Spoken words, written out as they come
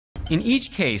In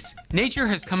each case, nature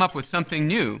has come up with something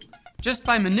new just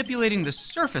by manipulating the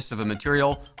surface of a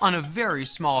material on a very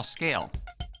small scale.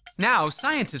 Now,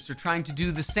 scientists are trying to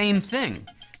do the same thing,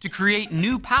 to create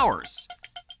new powers,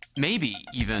 maybe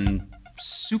even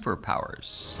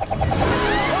superpowers.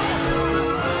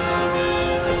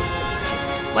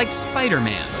 Like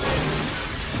Spider-Man.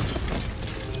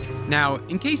 Now,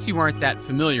 in case you aren't that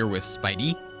familiar with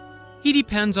Spidey, he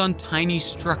depends on tiny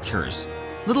structures,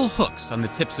 little hooks on the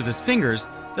tips of his fingers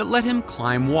that let him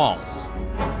climb walls.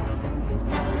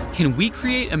 Can we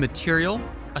create a material,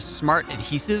 a smart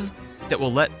adhesive, that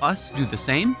will let us do the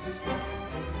same?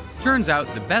 Turns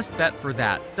out the best bet for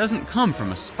that doesn't come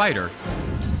from a spider,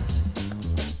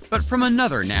 but from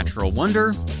another natural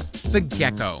wonder, the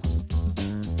gecko.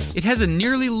 It has a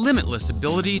nearly limitless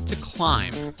ability to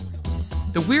climb.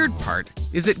 The weird part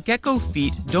is that gecko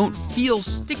feet don't feel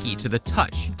sticky to the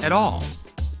touch at all.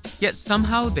 Yet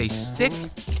somehow they stick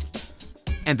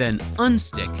and then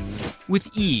unstick with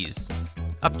ease,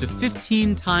 up to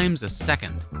 15 times a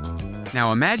second.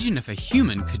 Now imagine if a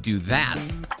human could do that.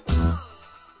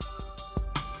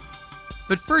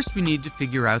 But first we need to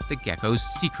figure out the gecko's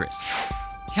secret.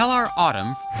 Kellar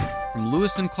Autumn from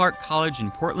Lewis and Clark College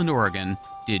in Portland, Oregon,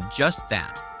 did just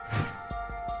that.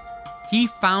 He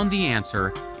found the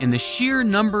answer in the sheer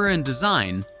number and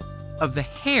design of the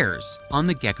hairs on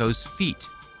the gecko's feet.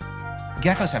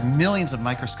 Geckos have millions of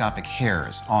microscopic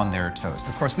hairs on their toes.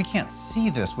 Of course, we can't see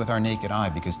this with our naked eye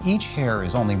because each hair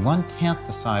is only 1/10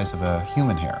 the size of a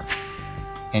human hair.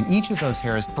 And each of those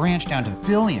hairs branch down to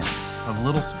billions of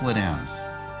little split ends.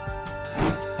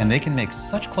 And they can make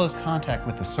such close contact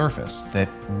with the surface that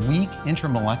weak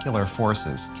intermolecular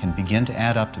forces can begin to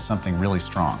add up to something really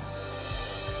strong.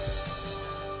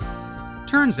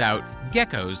 Turns out,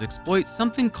 geckos exploit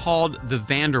something called the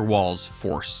van der Waals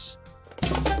force.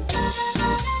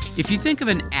 If you think of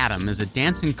an atom as a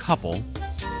dancing couple,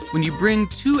 when you bring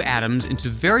two atoms into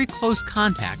very close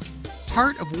contact,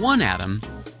 part of one atom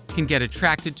can get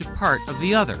attracted to part of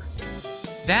the other.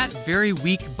 That very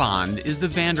weak bond is the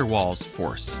van der Waals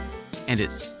force, and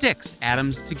it sticks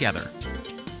atoms together.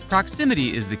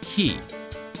 Proximity is the key,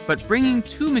 but bringing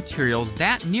two materials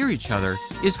that near each other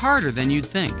is harder than you'd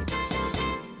think.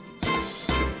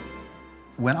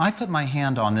 When I put my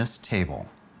hand on this table,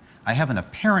 I have an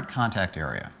apparent contact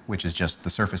area, which is just the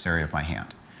surface area of my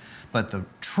hand. But the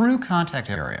true contact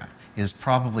area is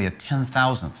probably a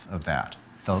 10,000th of that.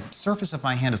 The surface of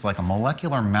my hand is like a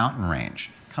molecular mountain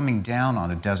range coming down on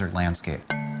a desert landscape.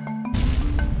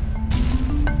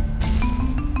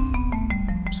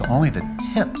 So only the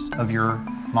tips of your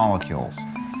molecules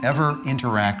ever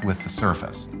interact with the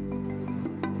surface.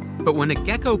 But when a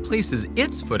gecko places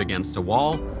its foot against a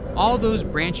wall, all those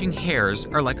branching hairs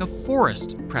are like a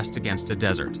forest pressed against a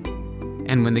desert.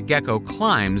 And when the gecko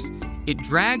climbs, it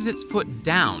drags its foot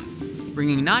down,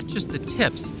 bringing not just the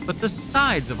tips, but the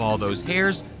sides of all those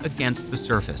hairs against the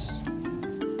surface.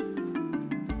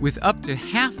 With up to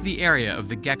half the area of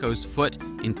the gecko's foot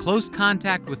in close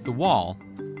contact with the wall,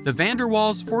 the van der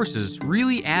Waals forces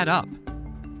really add up.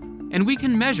 And we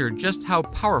can measure just how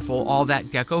powerful all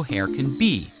that gecko hair can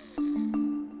be.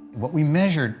 What we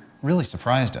measured really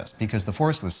surprised us because the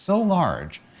force was so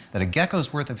large that a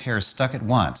gecko's worth of hair stuck at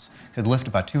once could lift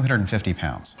about 250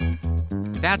 pounds.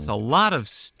 That's a lot of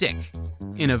stick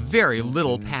in a very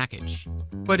little package.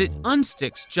 But it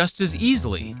unsticks just as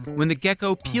easily when the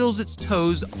gecko peels its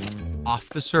toes off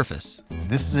the surface.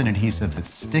 This is an adhesive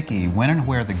that's sticky when and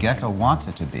where the gecko wants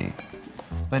it to be,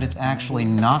 but it's actually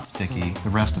not sticky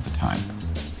the rest of the time.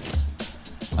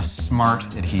 A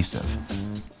smart adhesive.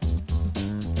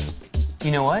 You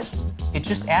know what? It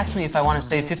just asked me if I want to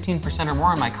save 15% or more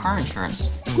on my car insurance.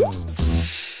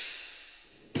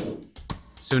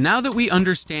 So now that we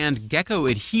understand gecko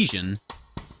adhesion,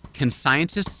 can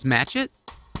scientists match it?